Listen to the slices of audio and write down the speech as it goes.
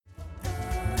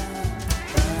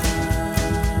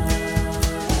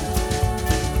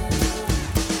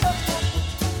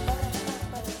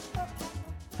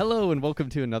Hello and welcome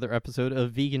to another episode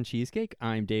of Vegan Cheesecake.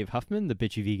 I'm Dave Huffman, the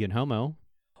bitchy vegan homo.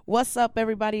 What's up,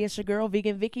 everybody? It's your girl,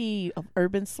 Vegan Vicky of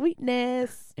Urban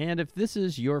Sweetness. And if this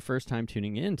is your first time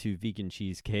tuning in to Vegan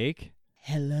Cheesecake,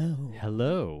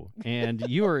 hello. And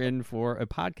you are in for a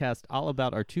podcast all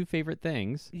about our two favorite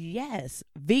things. Yes,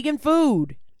 vegan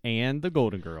food. And the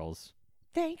Golden Girls.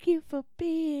 Thank you for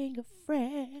being a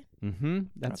friend.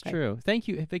 That's Okay. true. Thank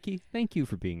you, Vicky. Thank you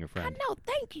for being a I friend. know.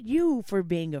 Thank you for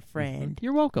being a friend.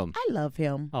 You're welcome. I love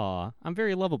him. Aw, I'm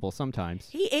very lovable sometimes.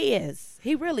 He is.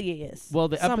 He really is. Well,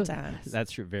 sometimes.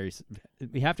 That's true.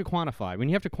 We have to quantify. When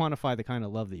you have to quantify the kind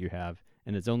of love that you have,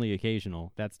 and it's only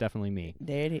occasional, that's definitely me.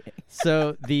 There it is.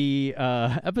 So the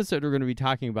episode we're going to be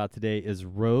talking about today is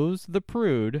Rose the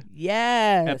Prude,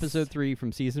 Yes. episode 3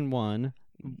 from season 1.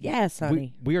 Yes,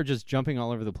 honey. We are just jumping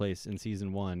all over the place in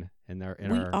season 1 in our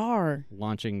are.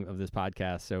 launching of this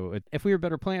podcast. So if we were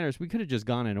better planners, we could have just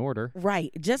gone in order. Right.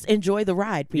 Just enjoy the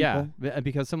ride, people. Yeah,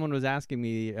 because someone was asking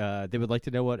me, they would like to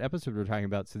know what episode we're talking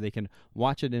about so they can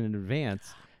watch it in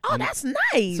advance. Oh, And that's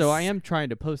nice. So I am trying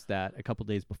to post that a couple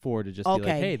days before to just be like,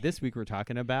 Okay. hey, this week we're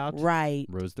talking about Right.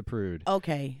 Rose the Prude.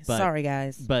 Okay. But- Sorry,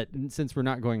 guys. But since we're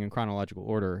not going in chronological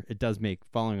order, it does make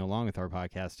following along with our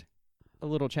podcast a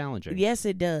little challenging. Yes,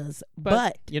 it does.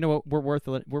 But you know what? We're worth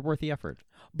the effort.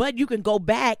 But you can go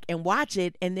back and watch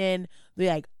it and then be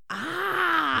like,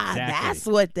 Exactly. that's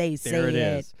what they said. There it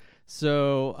is.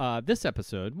 So this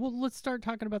episode, well, let's start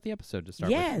talking about the episode to start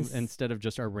Yes. with, instead of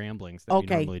just our ramblings that we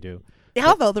Okay. normally do.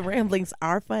 Although the ramblings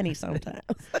are funny sometimes.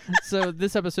 So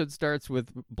this episode starts with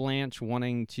Blanche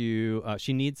wanting to.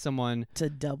 She needs someone. To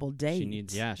double date.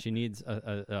 She needs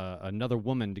another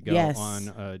woman to go Yes. on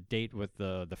a date with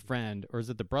the friend, or is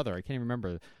it the brother? I can't even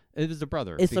remember. It was the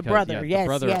brother. It's the brother. The Yes,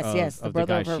 brother yes, of, yes, the of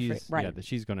brother the of guy her she's friend, right. that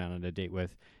she's going out on a date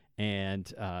with,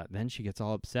 and then she gets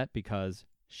all upset because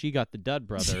she got the dud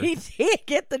brother. She did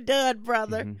get the dud,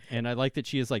 brother. And I like that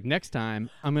she is like, next time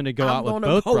I'm going to go I'm out with gonna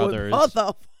both go with brothers both of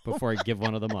 'em. before I give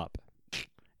one of them up.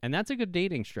 And that's a good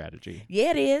dating strategy.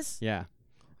 Yeah, it is. Yeah.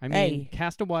 I mean, Hey.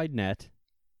 cast a wide net.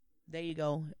 There you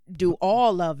go. Do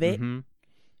all of it Mhm.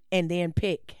 and then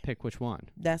pick. Pick which one.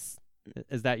 That's.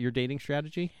 Is that your dating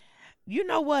strategy? You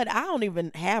know what? I don't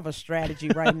even have a strategy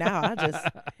right now. I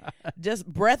just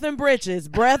breath and britches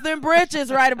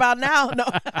right about now. No.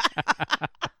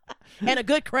 And a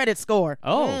good credit score.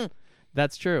 Oh,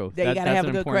 that's true. There you gotta That's have an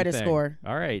a good important credit thing. score.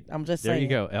 All right. I'm just There saying. you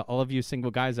go. All of you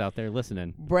single guys out there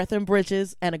listening. Breath and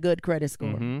britches and a good credit score.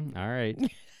 All right.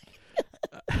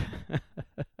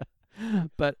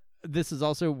 But this is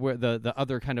also where the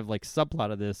other kind of like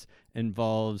subplot of this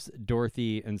involves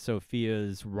Dorothy and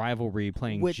Sophia's rivalry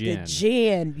playing With gin. the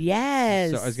gin,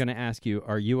 yes. So I was going to ask you,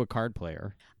 are you a card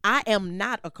player? I am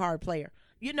not a card player.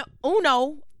 You know,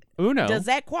 Uno. Uno. Does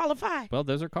that qualify? Well,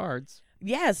 those are cards.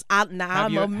 Yes. I'm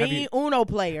a mean Uno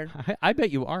player. I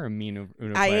bet you are a mean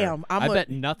Uno I player. am. I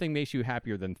bet nothing makes you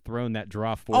happier than throwing that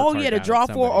draw 4 Oh, card yeah, the down draw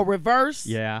at 4 or somebody. reverse.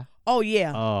 Yeah. Oh,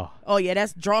 yeah. Oh, Oh, yeah,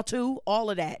 that's draw 2, all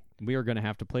of that. we are going to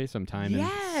have to play sometime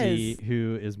Yes. and see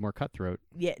who is more cutthroat.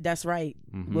 Yeah, that's right.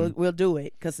 Mhm. We'll do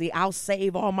it. Because, see, I'll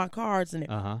save all my cards and then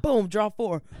Uh-huh. boom, draw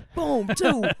 4. Boom,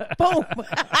 2. Boom.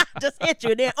 Just hit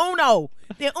you. Then Uno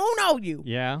you.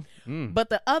 Yeah. Mm. But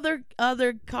the other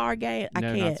card game, I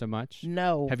No, can't. not so much.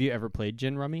 No. Have you ever played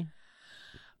gin rummy?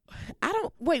 I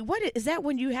don't. Wait, what is that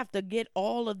when you have to get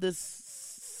all of the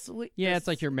sweet? Yeah, it's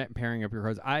like you're pairing up your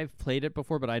cards. I've played it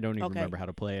before, but I don't even Okay. remember how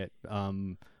to play it.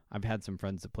 I've had some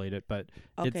friends that played it, but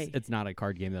Okay. it's not a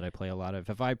card game that I play a lot of.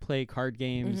 If I play card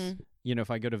games, Mm-hmm. you know,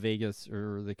 if I go to Vegas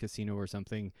or the casino or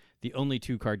something, the only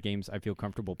 2 card games I feel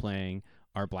comfortable playing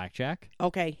are blackjack,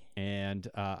 Okay. and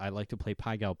I like to play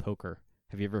Pai Gow poker.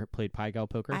 Have you ever played Pai Gow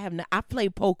poker? I have not. I play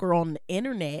poker on the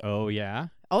internet. Oh, yeah?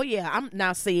 Oh yeah.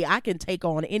 See, I can take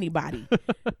on anybody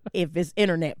if it's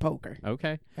internet poker.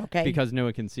 Okay. Okay. Because no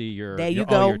one can see there you all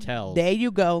go. your tells. There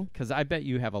you go. Because I bet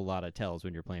you have a lot of tells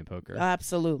when you're playing poker.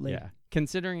 Absolutely. Yeah.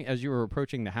 Considering as you were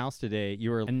approaching the house today, you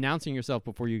were announcing yourself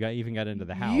before you even got into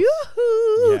the house.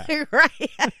 Yoo-hoo! Yeah. Right.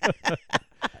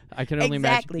 I can only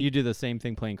imagine Exactly. you do the same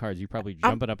thing playing cards. You probably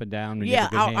jump it up and down. When you Yeah,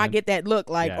 have a good I hand. get that look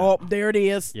like, Yeah. oh, there it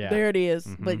is. Yeah. There it is.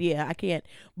 Mhm. But yeah, I can't.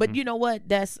 But you know what?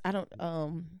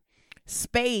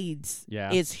 Spades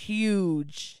Yeah. is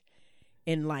huge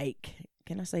in like,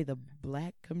 can I say the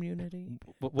black community?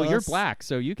 Well, you're Us. black,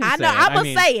 so you can I say know. it. I'm I gonna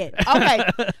mean, say it. Okay.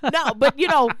 No, but you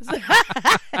know,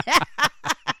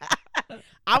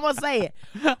 I'm gonna say it.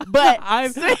 But I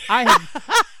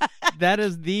have. That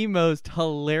is the most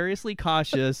hilariously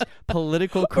cautious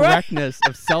political correctness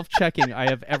of self-checking I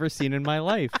have ever seen in my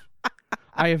life.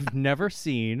 I have never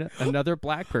seen another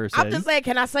black person. I'm just saying,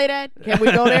 can I say that? Can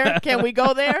we go there? Can we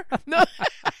go there? No.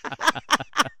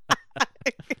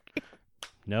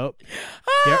 Nope.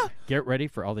 Get ready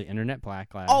for all the internet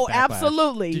backlash. Oh, backlash.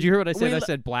 absolutely. Did you hear what I said? I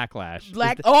said blacklash.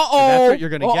 Black. That's what you're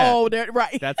gonna get. Oh,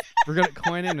 right. We're gonna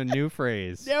coin in a new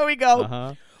phrase. There we go.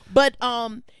 Uh-huh. But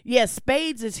yeah,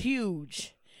 spades is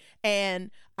huge,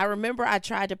 and I remember I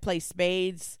tried to play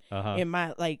spades in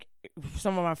my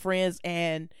some of my friends,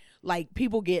 and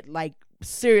people get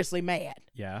seriously mad.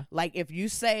 Yeah. Like if you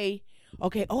say,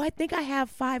 okay, I think I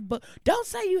have $5. Don't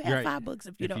say you have $5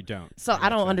 if you don't. So I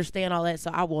don't understand all that,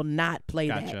 so I will not play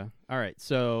that. Gotcha. All right.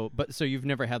 So you've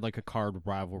never had a card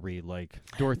rivalry like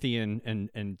Dorothy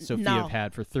and Sophia have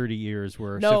had for 30 years,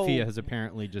 where Sophia has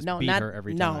apparently just beat her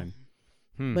every time.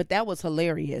 But that was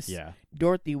hilarious. Yeah.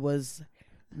 Dorothy was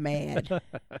mad.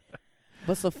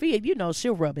 But Sophia,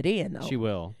 she'll rub it in, though. She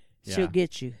will. Yeah. She'll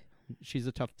get you. She's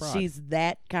a tough broad. She's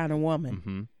that kind of woman.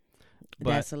 Mm-hmm.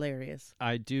 That's hilarious.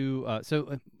 I do.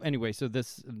 Anyway,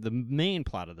 the main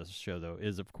plot of this show, though,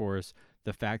 is, of course,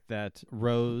 the fact that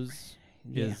Rose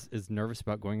is nervous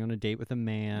about going on a date with a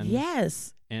man.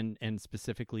 Yes. And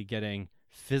specifically getting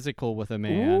physical with a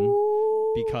man. Ooh.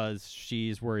 Because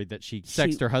she's worried that she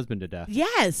sexed her husband to death.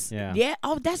 Yes. Yeah. Yeah.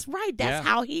 Oh, that's right. That's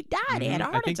how he died. He had a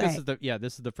heart attack. I think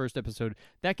this is the first episode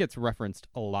that gets referenced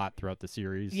a lot throughout the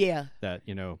series. Yeah. That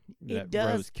It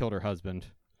Rose killed her husband.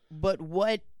 But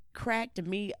what cracked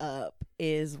me up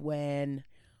is when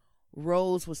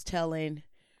Rose was telling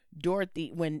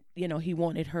Dorothy when he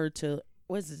wanted her to,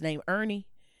 what's his name, Ernie?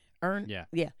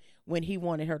 Yeah. When he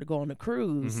wanted her to go on the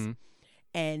cruise,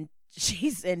 and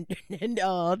she's and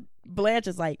Blanche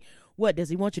is like, what, does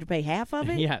he want you to pay half of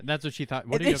it? Yeah, that's what she thought.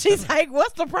 And then she's like,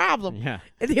 what's the problem? Yeah.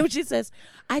 And then she says,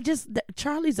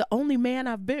 Charlie's the only man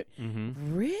I've been.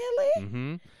 Really?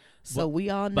 Mm-hmm. So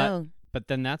we all know. But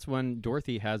then that's when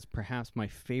Dorothy has perhaps my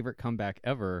favorite comeback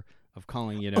ever of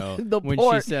calling, when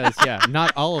port. she says,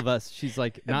 not all of us. She's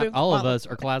like, not all of us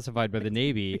are classified by the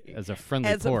Navy as a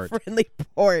friendly port. As a friendly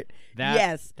port.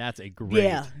 Yes. That's a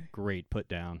great put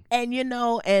down.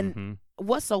 And,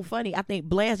 what's so funny, I think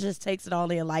Blanche just takes it all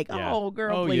in oh,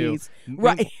 girl, please. You.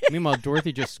 Right. Meanwhile,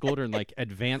 Dorothy just schooled her in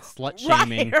advanced slut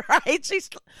shaming. Right. She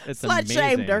slut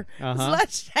shamed her.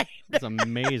 Slut shamed her. It's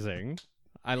amazing.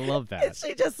 I love that. And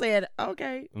she just said,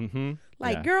 okay.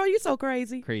 Mm-hmm. Girl, you so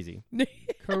crazy. Crazy.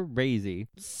 Crazy.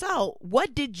 So,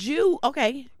 what did you?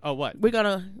 Okay. Oh, what? We're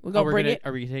gonna bring it.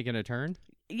 Are we taking a turn?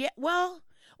 Yeah. Well,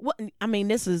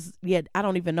 this is I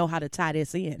don't even know how to tie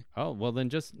this in. Oh well,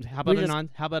 then how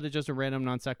about just a random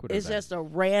non sequitur? It's just a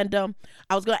random.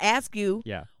 I was gonna ask you.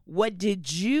 Yeah. What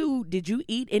did you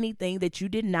eat anything that you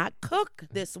did not cook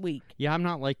this week? Yeah, I'm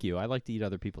not like you. I like to eat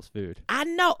other people's food. I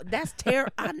know that's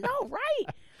terrible. I know, right?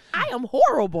 I am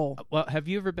horrible. Well, have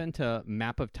you ever been to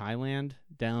Map of Thailand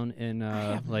down in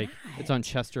it's on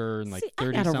Chester and 30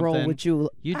 something? I gotta roll with you.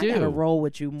 You I gotta roll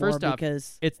with you more. First off,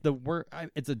 because it's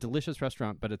it's a delicious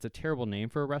restaurant, but it's a terrible name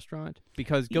for a restaurant.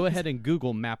 Because go ahead and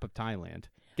Google Map of Thailand.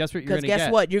 Guess what you're going to get?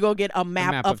 Guess what? You're going to get a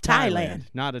map of Thailand.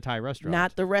 Not a Thai restaurant.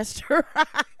 Not the restaurant.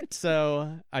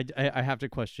 So I have to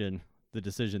question the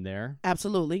decision there.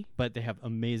 Absolutely. But they have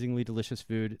amazingly delicious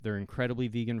food. They're incredibly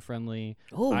vegan friendly.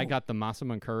 Ooh. I got the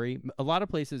masaman curry. A lot of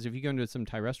places, if you go into some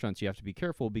Thai restaurants, you have to be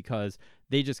careful because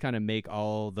they just kind of make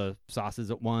all the sauces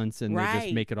at once and they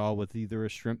just make it all with either a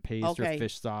shrimp paste or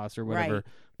fish sauce or whatever. Right.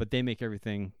 But they make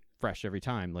everything fresh every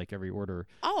time, like every order.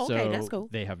 Oh, okay, so that's cool.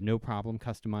 They have no problem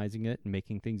customizing it and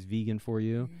making things vegan for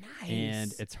you. Nice.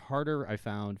 And it's harder, I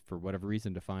found, for whatever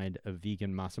reason, to find a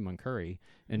vegan masaman curry.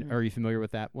 And are you familiar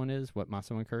with that one is? What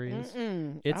masaman curry is?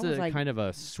 It's kind of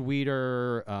a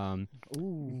sweeter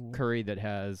curry that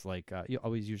has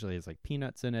usually has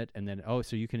peanuts in it, and then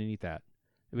so you can eat that.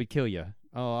 It would kill you.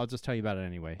 Oh, I'll just tell you about it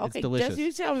anyway. Okay, it's delicious. Just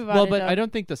you tell me about it. Well, but I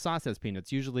don't think the sauce has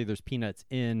peanuts. Usually there's peanuts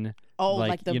in the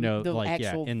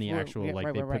actual in the actual they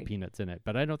right. put peanuts in it.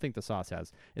 But I don't think the sauce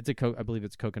has. It's I believe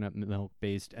it's coconut milk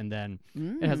based, and then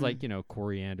it has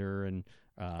coriander and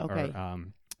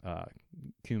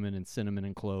cumin and cinnamon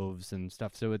and cloves and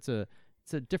stuff. So it's a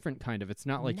different kind of. It's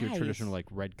not like your traditional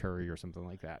red curry or something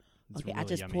like that. It's really I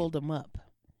just yummy. pulled them up.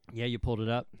 Yeah, you pulled it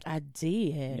up. I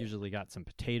did. Usually got some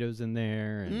potatoes in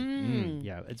there. And,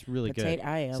 yeah, it's really good.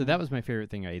 So that was my favorite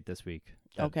thing I ate this week.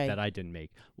 That I didn't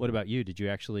make. What about you? Did you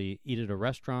actually eat at a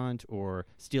restaurant or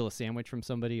steal a sandwich from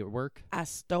somebody at work? I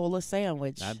stole a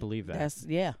sandwich. I believe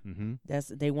that.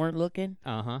 They weren't looking.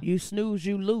 You snooze,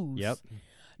 you lose. Yep.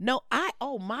 No,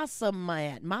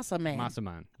 Masaman.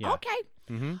 Yeah. Okay.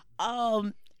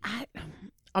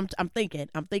 I'm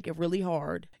thinking really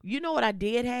hard. You know what I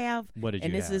did have? What did you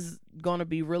have? And this have? is going to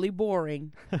be really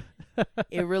boring.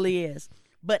 It really is.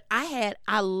 But I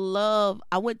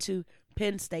went to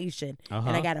Penn Station and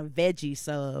I got a veggie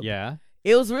sub. Yeah.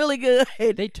 It was really good.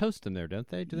 They toast them there, don't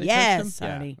they? Do they toast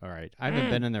them? Honey. Yeah. All right. I haven't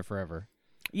been in there forever.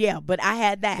 Yeah, but I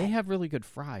had that. They have really good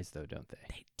fries, though, don't they?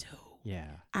 They do.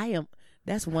 Yeah.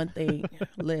 That's one thing.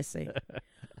 Listen.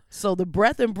 So the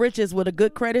breath and britches with a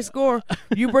good credit score,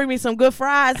 you bring me some good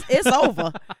fries, it's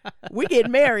over. We get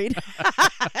married.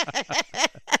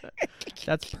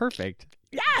 That's perfect.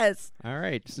 Yes. All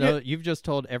right. So you've just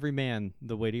told every man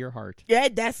the way to your heart. Yeah,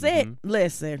 that's it.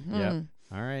 Listen. Yep.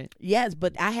 All right. Yes,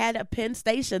 but I had a Penn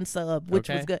Station sub, which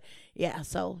was good. Yeah,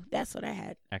 so that's what I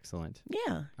had. Excellent.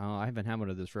 Yeah. Oh, I haven't had one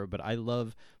of this road, but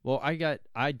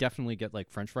I definitely get like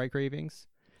French fry cravings.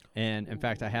 And in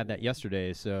fact, I had that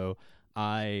yesterday. So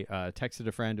I texted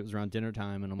a friend. It was around dinner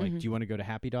time, and I'm like, "Do you want to go to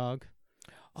Happy Dog?"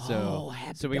 So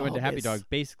we went to Happy Dog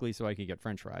basically so I could get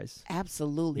French fries.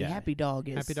 Absolutely, yeah. Happy Dog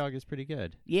is pretty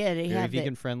good. Yeah, they very have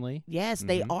vegan friendly. Yes,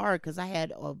 they are. Because I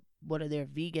had one of their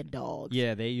vegan dogs.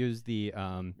 Yeah, they use the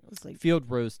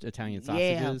field roast Italian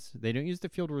sausages. They don't use the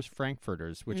field roast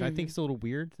Frankfurters, which I think is a little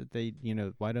weird. That they,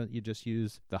 why don't you just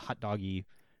use the hot doggy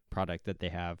product that they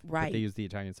have? Right. But they use the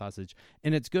Italian sausage,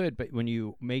 and it's good. But when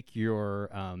you make your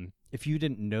if you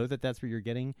didn't know that that's what you're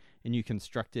getting, and you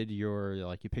constructed your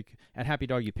you pick at Happy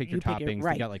Dog, you pick your toppings.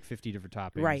 Right. You got like 50 different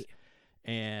toppings. Right.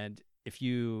 And if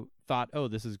you thought, oh,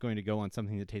 this is going to go on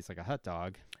something that tastes like a hot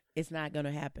dog, it's not going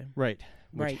to happen. Right.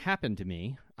 Which happened to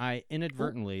me. I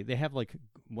inadvertently, they have like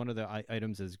one of the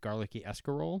items is garlicky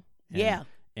escarole.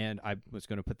 And I was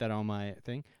going to put that on my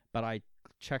thing, but I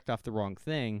checked off the wrong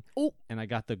thing. And I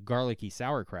got the garlicky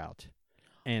sauerkraut.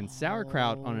 And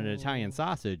sauerkraut on an Italian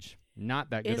sausage, not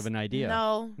that good of an idea.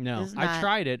 No. I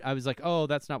tried it. I was like, oh,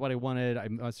 that's not what I wanted. I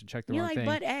must have checked the wrong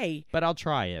thing. But I'll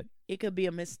try it. It could be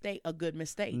a mistake, a good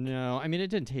mistake. No, I mean, it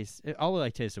didn't taste. All I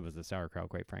tasted was the sauerkraut,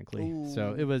 quite frankly. Ooh.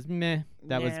 So it was meh.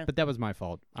 But that was my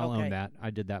fault. I'll own that. I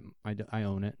did that. I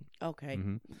own it. Okay.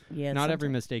 Mm-hmm. Yeah. Not every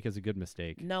mistake is a good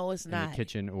mistake. No, it's not. In the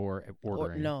kitchen or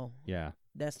ordering. No. Yeah.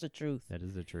 That's the truth. That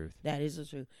is the truth. That is the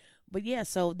truth. But yeah,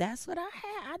 so that's what I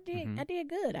had. I did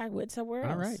good. I went somewhere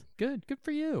else. All right. Good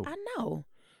for you. I know.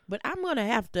 But I'm gonna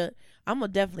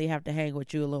definitely have to hang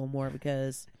with you a little more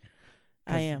because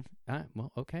I am.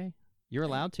 Well, okay. You're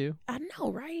allowed to. I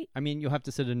know, right? I mean, you'll have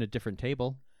to sit in a different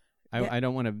table. I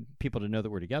don't want people to know that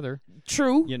we're together.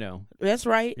 True. That's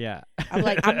right. Yeah. I'm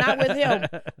like, I'm not with him,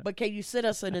 but can you sit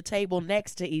us at a table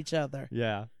next to each other?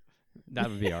 Yeah. That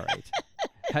would be all right.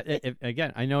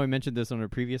 Again, I know I mentioned this on a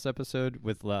previous episode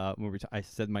with when I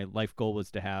said my life goal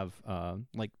was to have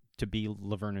to be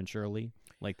Laverne and Shirley.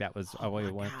 Like that was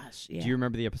gosh, yeah. Do you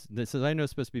remember the episode? This is, I know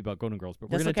it's supposed to be about Golden Girls, but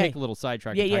we're going to take a little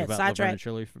sidetrack and talk about Laverne and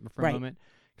Shirley for a moment.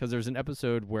 Because there's an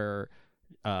episode where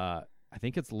I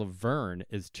think it's Laverne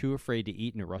is too afraid to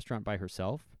eat in a restaurant by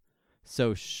herself.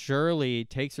 So Shirley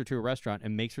takes her to a restaurant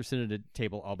and makes her sit at a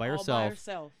table all by herself.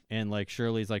 And like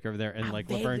Shirley's like over there and like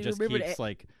Laverne just keeps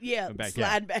like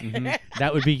slide back. Mm-hmm.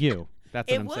 That would be you.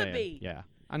 That's what I'm saying. It would be. Yeah.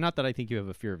 Not that I think you have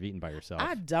a fear of eating by yourself.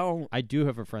 I don't. I do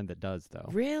have a friend that does though.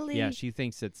 Really? Yeah, she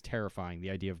thinks it's terrifying, the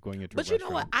idea of going into a restaurant. But you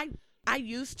know what? I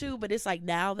used to, but it's like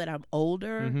now that I'm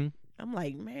older, I'm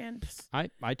like, man. I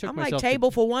took I'm myself like,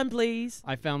 table for one, please.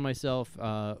 I found myself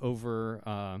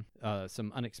over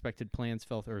some unexpected plans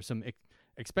some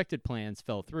expected plans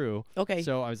fell through. Okay.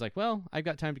 So I was like, well, I've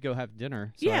got time to go have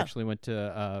dinner. So I actually went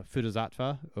to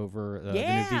Fudozatva over the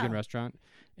new vegan restaurant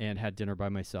and had dinner by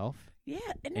myself. Yeah,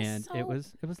 and it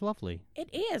was lovely.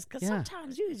 It is because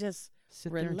sometimes you just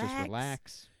sit there and just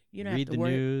relax. You don't read have to the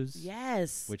news.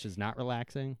 Yes, which is not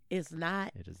relaxing. It's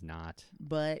not. It is not.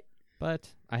 But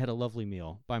I had a lovely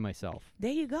meal by myself.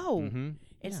 There you go.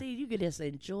 And see, you could just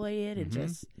enjoy it and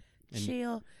just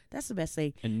chill. That's the best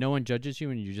thing. And no one judges you,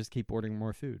 and you just keep ordering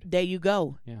more food. There you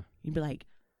go. Yeah. You'd be like,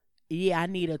 yeah, I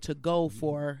need a to-go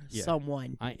for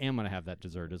someone. I am going to have that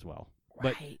dessert as well.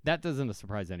 Right. But that doesn't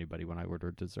surprise anybody when I order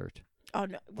dessert. Oh,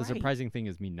 no. The surprising thing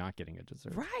is me not getting a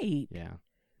dessert. Right. Yeah.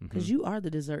 Because you are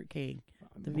the dessert king.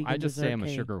 The vegan I just say I'm king.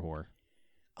 a sugar whore.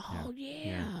 Oh,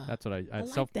 yeah. That's what I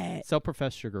like that.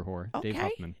 Self-professed sugar whore, okay. Dave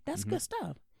Huffman. That's good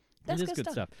stuff. That's good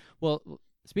stuff. Well,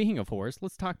 speaking of whores,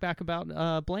 let's talk back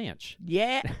about Blanche.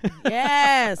 Yeah.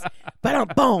 Yes.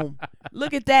 Boom.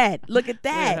 Look at that. Look at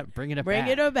that. Yeah, bringing it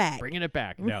back. Bringing it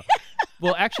back. No.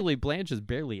 Well, actually, Blanche is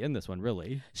barely in this one,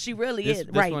 really. She really is.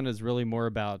 This one is really more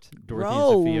about Dorothy and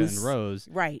Sophia and Rose.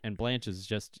 Right. And Blanche is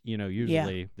just,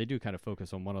 usually they do kind of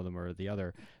focus on one of them or the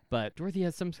other. But Dorothy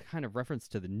has some kind of reference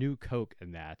to the new Coke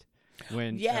in that.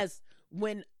 When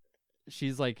when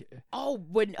she's like,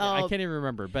 when I can't even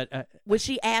remember, but when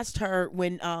she asked her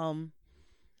was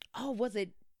it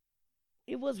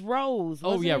It was Rose.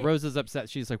 Oh yeah, Rose is upset.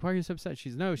 She's like, "Why are you so upset?"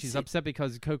 She's upset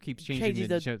because Coke keeps changing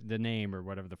the name or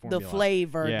whatever, the formula, the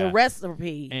flavor, the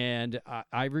recipe. And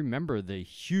I remember the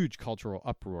huge cultural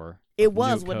uproar. It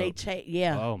was when they changed.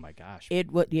 Yeah. Oh my gosh.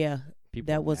 It was. Yeah.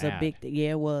 People that was mad. a big thing. Yeah,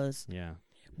 it was. Yeah.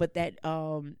 But that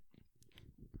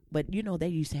but you know they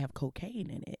used to have cocaine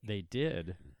in it. They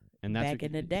did, and that's back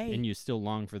in the day. And you still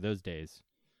long for those days.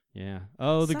 Yeah.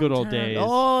 Oh, the good old days.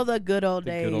 Oh, the good old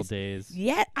days. Good old days.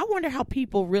 Yeah, I wonder how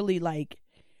people really like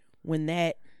when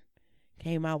that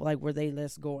came out. Like, were they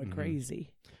just going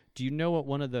crazy? Do you know what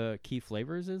one of the key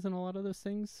flavors is in a lot of those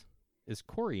things? Is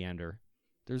coriander.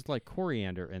 There's like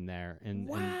coriander in there, and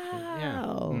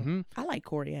wow. Yeah. I like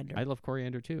coriander. I love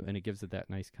coriander too, and it gives it that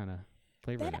nice kind of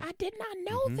flavor. That I did not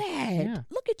know that. Yeah.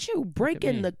 Look at you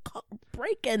breaking the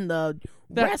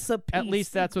recipe. At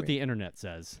least that's what the internet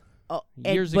says. Oh,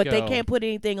 years but ago, they can't put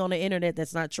anything on the internet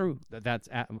that's not true. That's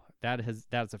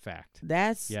a fact.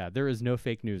 Yeah. There is no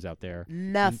fake news out there.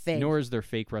 Nothing. Nor is there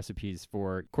fake recipes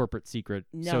for corporate secret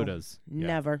sodas.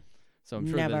 Never. So I'm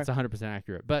sure that it's 100%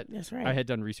 accurate. But that's right. I had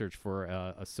done research for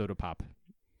a soda pop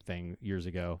thing years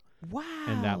ago. Wow.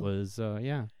 And that was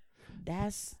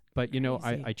That's. But you know,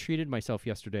 I treated myself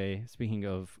yesterday. Speaking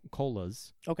of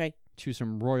colas. Okay. To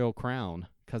some Royal Crown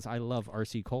because I love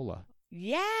RC Cola.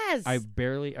 Yes. I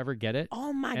barely ever get it.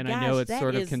 Oh my gosh. And I know it's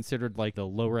sort of considered like the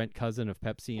low rent cousin of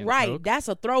Pepsi and Coke. Right. That's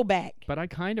a throwback. But I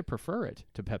kind of prefer it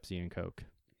to Pepsi and Coke.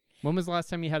 When was the last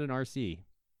time you had an RC?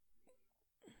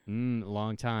 A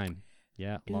long time.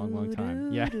 Yeah, long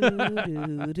time. Yeah.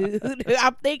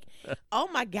 I'm thinking, oh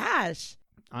my gosh.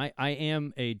 I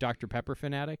am a Dr. Pepper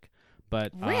fanatic,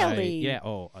 but really?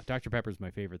 Dr. Pepper is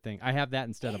my favorite thing. I have that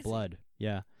instead of blood.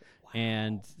 Yeah. Wow.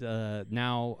 And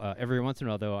now every once in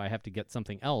a while, though, I have to get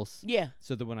something else. Yeah.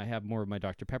 So that when I have more of my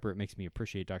Dr. Pepper, it makes me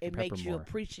appreciate Dr. Pepper more. It makes you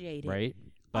appreciate it. Right?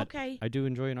 But okay. I do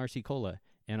enjoy an RC Cola,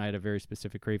 and I had a very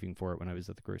specific craving for it when I was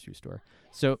at the grocery store.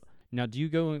 So now,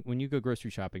 when you go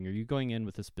grocery shopping, are you going in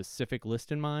with a specific list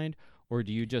in mind, or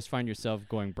do you just find yourself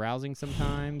going browsing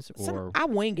sometimes? Or I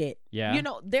wing it. Yeah. You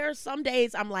know, there are some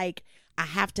days I'm like, I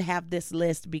have to have this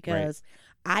list because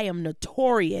I am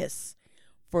notorious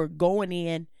for going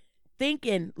in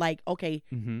thinking like, okay,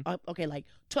 like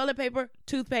toilet paper,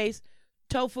 toothpaste,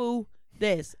 tofu,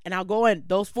 this, and I'll go in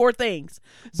those 4 things.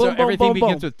 So boom, everything boom,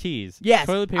 begins boom. with T's. Yes,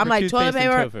 toilet paper, I'm like toothpaste,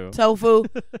 toilet paper, and tofu,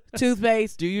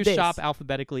 toothpaste. Do you shop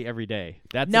alphabetically every day?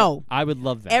 No, I would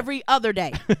love that. Every other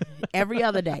day,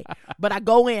 But I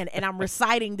go in and I'm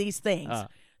reciting these things.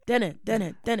 Then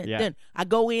I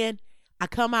go in, I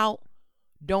come out,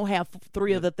 don't have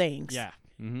 3 of the things. Yeah.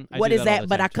 What is that?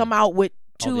 But I come out with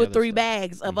 2 or 3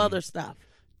 bags of other stuff.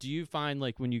 Do you find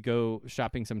like when you go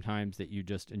shopping sometimes that you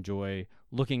just enjoy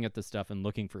looking at the stuff and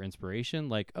looking for inspiration?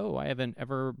 Like, oh, I haven't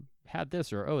ever had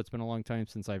this, or oh, it's been a long time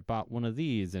since I've bought one of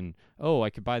these, and oh,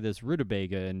 I could buy this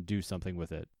rutabaga and do something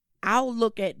with it. I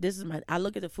look at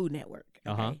the Food Network,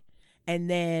 okay? And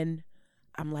then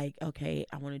I'm like, okay,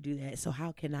 I want to do that. So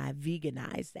how can I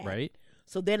veganize that? Right.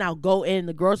 So then I'll go in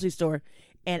the grocery store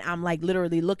and I'm like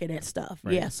literally looking at stuff.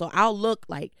 Right. Yeah. So I'll look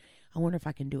like, I wonder if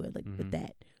I can do it like with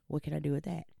that. What can I do with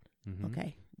that?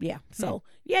 Okay. Yeah. So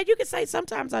yeah, you could say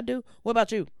sometimes I do. What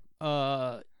about you?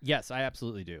 Yes, I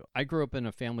absolutely do. I grew up in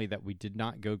a family that we did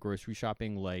not go grocery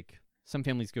shopping. Like some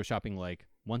families go shopping like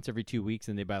once every 2 weeks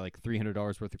and they buy like $300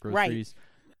 worth of groceries. Right.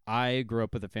 I grew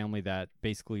up with a family that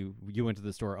basically you went to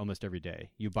the store almost every day.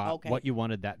 You bought what you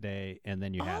wanted that day and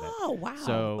then you had it. Oh, wow.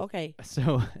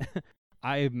 So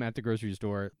I'm at the grocery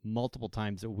store multiple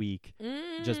times a week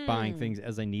just buying things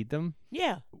as I need them.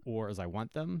 Yeah. Or as I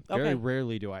want them. Very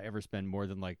rarely do I ever spend more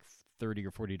than like $30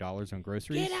 or $40 on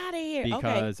groceries. Get out of here.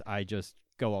 Because I just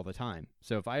go all the time.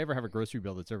 So if I ever have a grocery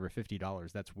bill that's over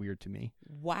 $50, that's weird to me.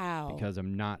 Wow. Because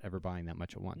I'm not ever buying that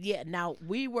much at once. Yeah. Now,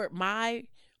 my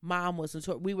mom was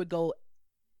we would go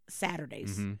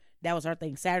Saturdays. That was our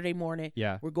thing. Saturday morning.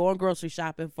 Yeah. We're going grocery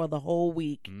shopping for the whole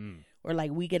week or like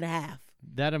week and a half.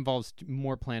 That involves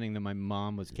more planning than my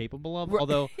mom was capable of.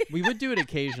 Although we would do it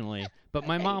occasionally, but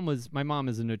my mom is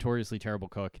a notoriously terrible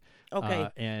cook. Okay.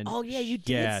 And you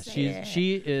did say that.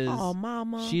 She is. Oh,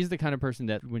 mama. She's the kind of person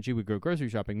that when she would go grocery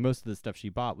shopping, most of the stuff she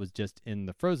bought was just in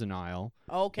the frozen aisle.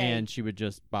 Okay. And she would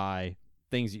just buy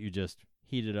things that you just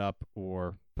heated up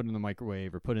or put in the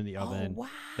microwave or put in the oven. Oh, wow.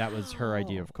 That was her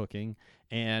idea of cooking.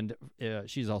 And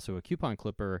she's also a coupon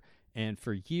clipper. And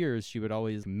for years, she would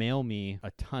always mail me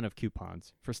a ton of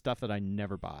coupons for stuff that I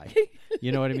never buy.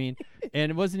 You know what I mean?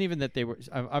 And it wasn't even that they were,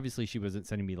 obviously she wasn't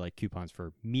sending me like coupons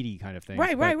for meaty kind of things.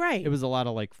 Right. It was a lot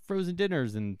of like frozen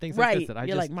dinners and things like this that I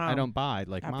I don't buy.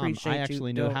 Like, Mom, I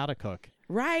actually know how to cook.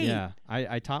 Right. Yeah.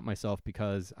 I taught myself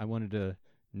because I wanted to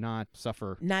not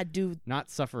suffer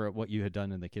at what you had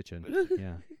done in the kitchen.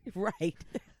 Yeah. Right.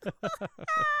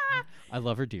 I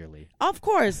love her dearly. Of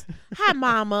course. Hi,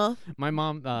 Mama. My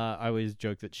mom, I always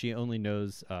joke that she only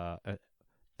knows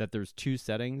that there's 2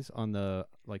 settings on the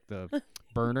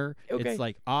burner. Okay. It's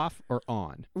like off or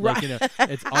on. Right. Like,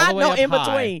 it's all the way up in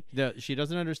high. between. She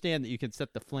doesn't understand that you can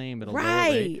set the flame at a lower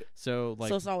Right. rate. So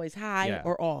it's always high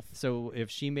or off. So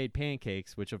if she made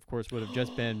pancakes, which of course would have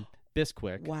just been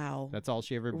Bisquick. Wow. That's all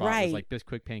she ever bought was like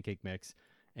Bisquick pancake mix.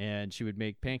 And she would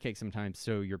make pancakes sometimes.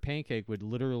 So your pancake would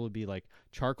literally be like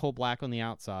charcoal black on the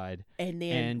outside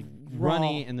and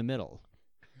runny in the middle.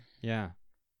 Yeah.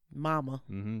 Mama.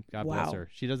 Mm-hmm. God bless her.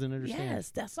 She doesn't understand. Yes,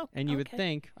 that's okay. And you would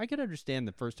think, I could understand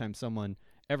the first time someone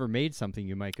ever made something,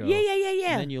 you might go,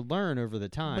 yeah. And then you learn over the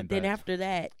time. But then after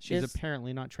that, she's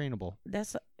apparently not trainable.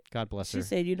 God bless her. She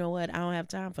said, you know what? I don't have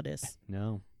time for this.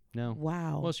 No.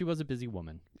 Wow. Well, she was a busy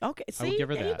woman. Okay. See, I will give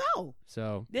her there that. you go.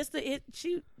 So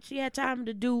she had time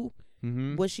to do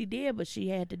what she did, but she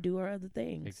had to do her other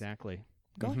things. Exactly.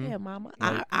 Go ahead, Mama.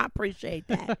 I appreciate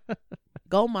that.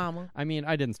 Go, Mama. I mean,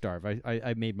 I didn't starve.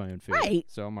 I made my own food. Right.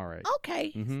 So I'm all right.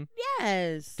 Okay. Mm-hmm.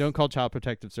 Yes. Don't call Child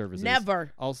Protective Services.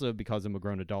 Never. Also, because I'm a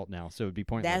grown adult now, so it'd be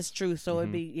pointless. That's true. So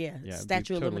it'd be,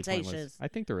 statute of limitations. Pointless. I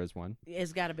think there is one.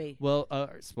 It's got to be. Well,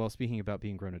 speaking about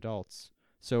being grown adults,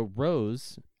 so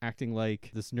Rose acting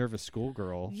like this nervous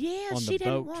schoolgirl on she the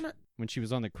didn't boat want to. when she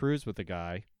was on the cruise with the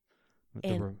guy.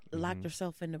 And locked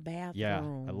herself in the bathroom. Yeah,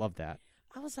 I love that.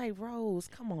 I was like, Rose,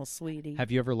 come on, sweetie.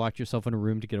 Have you ever locked yourself in a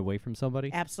room to get away from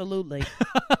somebody? Absolutely.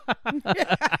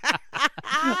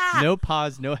 No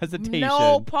pause, no hesitation.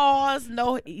 No pause,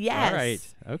 no. Yes. All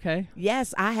right. Okay.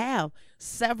 Yes, I have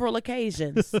several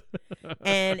occasions.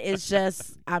 And it's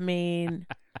just, I mean,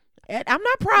 I'm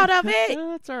not proud of it.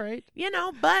 That's all right.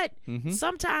 But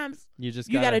sometimes you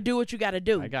got to do what you got to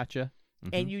do. I gotcha.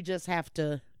 And you just have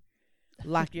to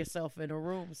lock yourself in a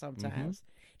room sometimes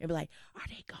and be like, are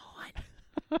they gone?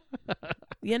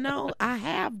 I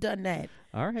have done that.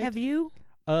 All right. Have you?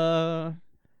 No,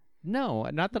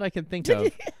 not that I can think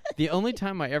of. The only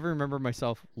time I ever remember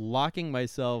myself locking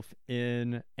myself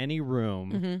in any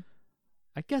room,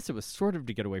 I guess it was sort of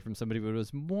to get away from somebody, but it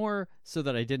was more so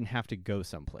that I didn't have to go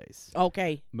someplace.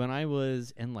 Okay. When I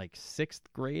was in like 6th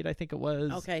grade, I think it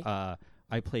was. Okay.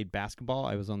 I played basketball.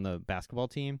 I was on the basketball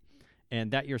team.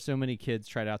 And that year, so many kids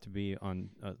tried out to be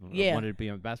on, wanted to be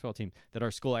on the basketball team, that our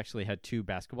school actually had 2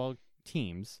 basketball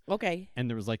teams. Okay. And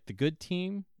there was like the good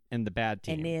team and the bad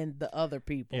team. And then the other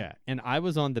people. Yeah. And I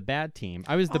was on the bad team.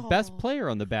 I was the best player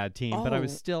on the bad team, but I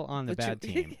was still on the bad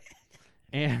team.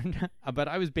 And but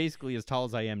I was basically as tall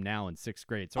as I am now in 6th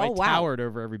grade, so I towered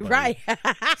over everybody. Right.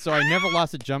 So I never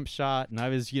lost a jump shot, and I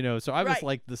was, so I was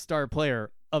like the star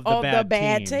player of the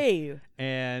bad team.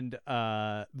 And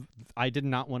I did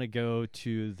not want to go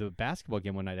to the basketball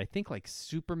game one night. I think like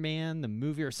Superman the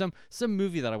movie or some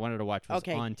movie that I wanted to watch was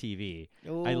on TV.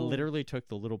 Ooh. I literally took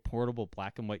the little portable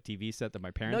black and white TV set that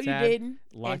my parents had. Didn't.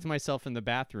 Locked myself in the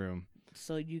bathroom.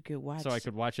 So you could watch. So I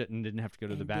could watch it and didn't have to go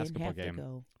to the basketball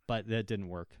game. But that didn't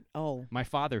work. Oh. My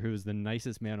father, who was the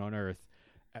nicest man on earth,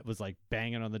 was like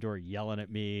banging on the door, yelling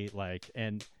at me,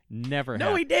 and never.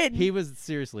 No, he didn't. He was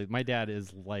seriously. My dad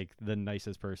is like the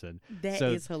nicest person. That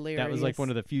is hilarious. That was like one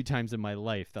of the few times in my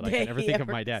life that I can ever think of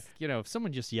my dad. If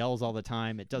someone just yells all the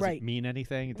time, it doesn't mean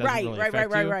anything. It doesn't really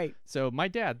affect you. Right. So my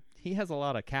dad, he has a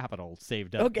lot of capital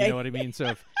saved up. Okay. You know what I mean?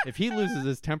 So if he loses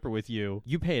his temper with you,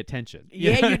 you pay attention.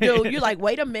 You do. You're like,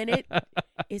 wait a minute.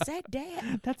 Is that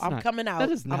Dad? I'm coming out.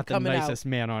 That is not the nicest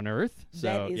man on earth.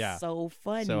 So, that is so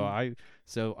funny.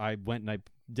 So I went and I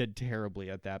did terribly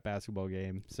at that basketball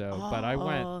game. So, but I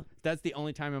went. That's the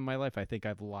only time in my life I think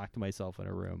I've locked myself in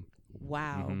a room.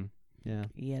 Wow. Mm-hmm. Yeah.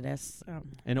 Yeah, that's.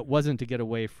 And it wasn't to get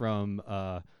away from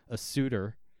a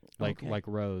suitor like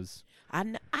Rose.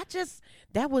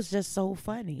 That was just so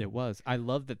funny. It was. I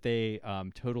love that they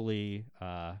totally,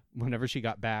 whenever she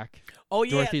got back,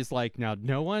 Dorothy's like, now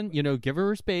no one, give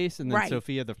her space. And then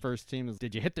Sophia, the first team, is,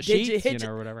 did you hit the sheets?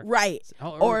 Or whatever. Right.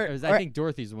 Or I think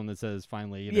Dorothy's the one that says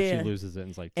finally, she loses it and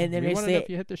it's like, and then they want to know if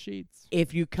you hit the sheets.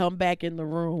 If you come back in the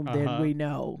room, then we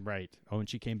know. Right. Oh, and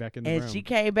she came back in the room. And she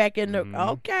came back in the,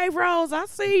 okay, Rose, I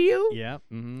see you. Yeah.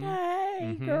 Mm-hmm.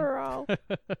 Hey, girl.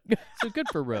 So good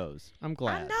for Rose. I'm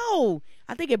glad. I know.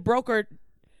 I think it broke her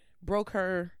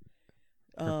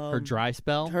her dry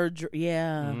spell.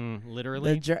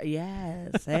 Literally.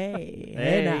 Yes. Hey.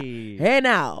 Hey. Hey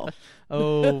now.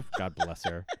 Oh, God bless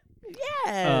her.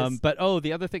 Yes. But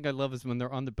the other thing I love is when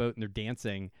they're on the boat and they're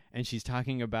dancing, and she's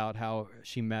talking about how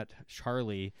she met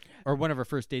Charlie, or one of her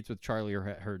first dates with Charlie, or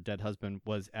her dead husband,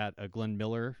 was at a Glenn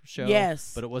Miller show.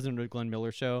 Yes. But it wasn't a Glenn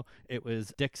Miller show. It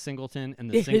was Dick Singleton and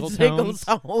the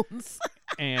Singletones.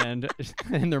 And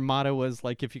their motto was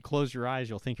like, if you close your eyes,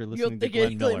 you'll think you're listening to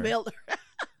Glenn Miller.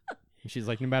 She's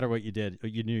like, no matter what you did,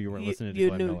 you knew you weren't listening to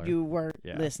Glenn Miller. You weren't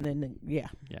listening. Yeah.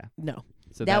 No.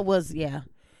 So that was it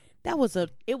was a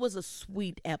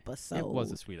sweet episode. It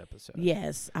was a sweet episode.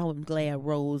 Yes. I'm glad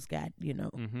Rose got,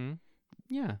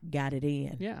 Yeah. got it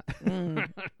in. Yeah.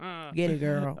 Get it,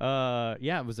 girl.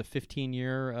 Yeah, it was a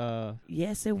 15-year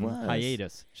yes, it was.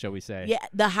 hiatus, shall we say. Yeah,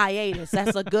 the hiatus.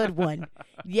 That's a good one.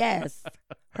 Yes.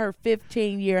 Her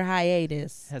 15-year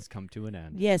hiatus has come to an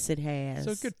end. Yes, it has.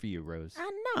 So good for you, Rose.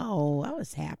 I know. I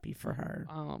was happy for her.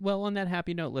 Well, on that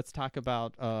happy note, let's talk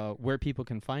about where people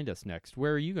can find us next.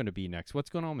 Where are you going to be next? What's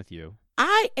going on with you?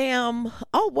 I am.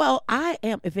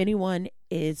 If anyone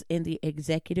is in the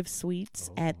executive suites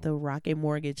at the Rocket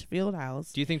Mortgage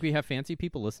Fieldhouse. Do you think we have fancy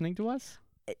people listening to us?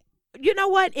 You know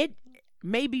what?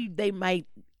 Maybe they might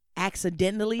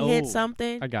accidentally hit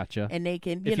something. I gotcha. And they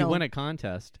can, if you win a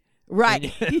contest.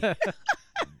 Right.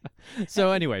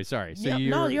 So anyway, sorry. So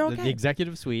you're okay. The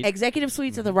executive suite. Executive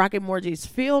suites at the Rocket Mortgage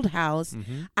Fieldhouse.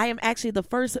 Mm-hmm. I am actually the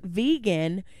first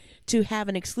vegan to have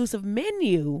an exclusive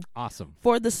menu. Awesome.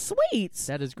 For the suites.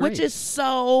 That is great. Which is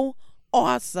so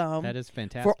awesome. That is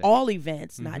fantastic. For all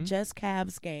events, not just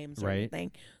Cavs games or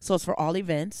anything. So it's for all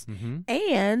events. Mm-hmm.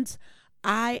 And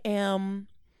I am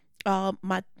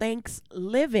my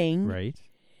Thanksgiving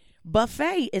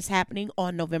buffet is happening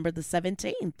on November the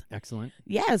 17th. Excellent.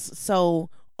 Yes. So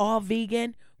all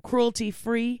vegan,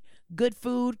 cruelty-free, good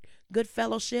food, good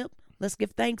fellowship. Let's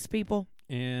give thanks, people.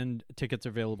 And tickets are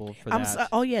available for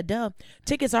that.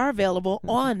 Tickets are available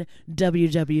on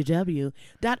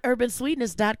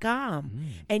www.urbansweetness.com.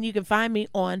 And you can find me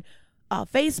on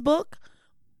Facebook,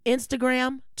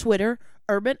 Instagram, Twitter,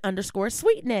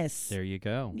 urban_sweetness. There you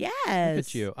go. Yes. Look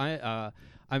at you.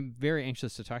 I'm very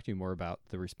anxious to talk to you more about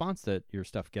the response that your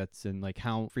stuff gets and like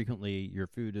how frequently your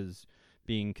food is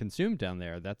being consumed down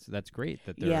there. That's great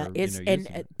that they're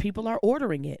people are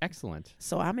ordering it. Excellent.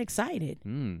 So I'm excited.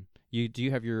 Do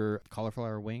you have your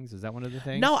cauliflower wings? Is that one of the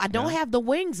things? No, I don't have the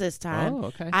wings this time. Oh,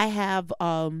 okay. I have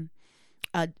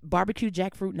barbecue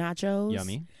jackfruit nachos.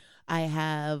 Yummy. I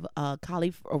have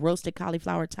roasted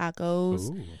cauliflower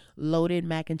tacos, loaded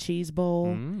mac and cheese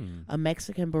bowl, a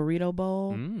Mexican burrito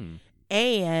bowl,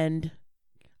 and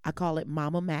I call it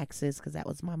Mama Max's because that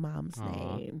was my mom's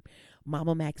name.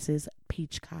 Mama Max's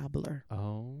peach cobbler.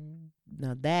 Oh,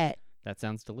 now that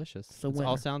sounds delicious. It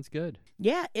all sounds good.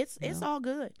 Yeah, it's all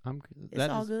good. It's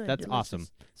all good. That's delicious. Awesome.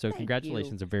 So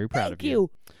congratulations. I'm very proud of you.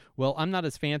 Well, I'm not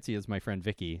as fancy as my friend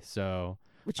Vicky, so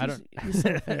you're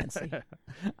so fancy.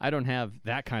 I don't have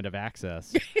that kind of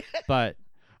access. But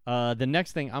the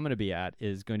next thing I'm going to be at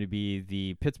is going to be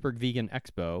the Pittsburgh Vegan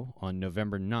Expo on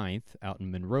November 9th out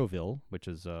in Monroeville, which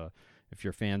is if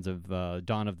you're fans of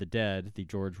Dawn of the Dead, the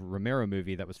George Romero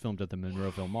movie that was filmed at the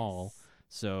Monroeville Mall.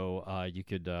 So you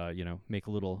could, make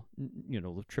a little,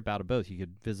 trip out of both. You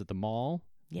could visit the mall.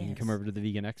 Yes. You can come over to the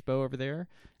Vegan Expo over there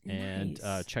and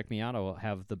check me out. I'll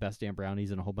have the best damn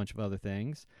brownies and a whole bunch of other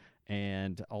things.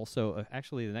 And also,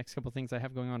 actually, the next couple of things I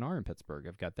have going on are in Pittsburgh.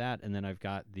 I've got that, and then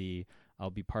I'll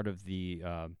be part of the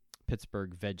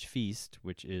Pittsburgh Veg Feast,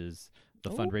 which is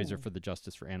the fundraiser for the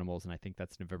Justice for Animals, and I think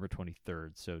that's November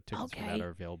 23rd. So tickets for that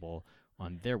are available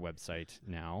on their website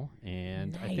now.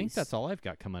 And I think that's all I've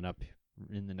got coming up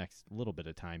in the next little bit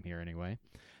of time here anyway.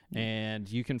 And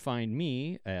you can find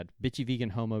me at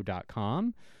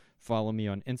bitchyveganhomo.com. Follow me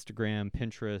on Instagram,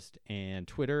 Pinterest, and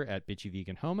Twitter at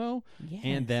bitchyveganhomo. Yes.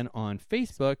 And then on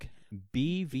Facebook,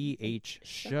 BVH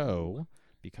Show,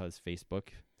 because Facebook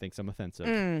thinks I'm offensive.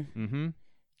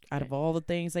 Out of all the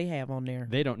things they have on there.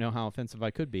 They don't know how offensive I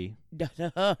could be.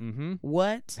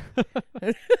 What?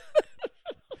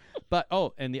 But,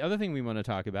 and the other thing we want to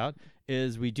talk about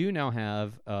is we do now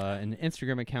have an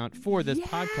Instagram account for this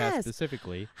podcast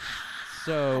specifically.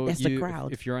 So that's the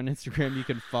crowd. If you're on Instagram, you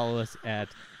can follow us at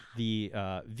the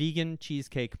Vegan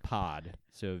Cheesecake Pod.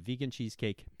 So Vegan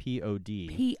Cheesecake Pod.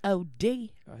 Pod.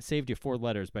 Saved you 4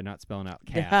 letters by not spelling out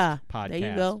cast. Podcast.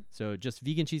 There you go. So just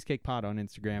Vegan Cheesecake Pod on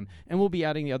Instagram. And we'll be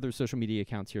adding the other social media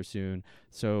accounts here soon.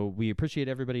 So we appreciate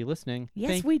everybody listening.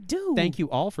 Yes, we do. Thank you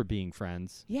all for being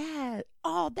friends. Yeah.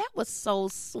 Oh, that was so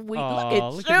sweet.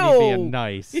 Oh, look at me being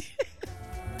nice.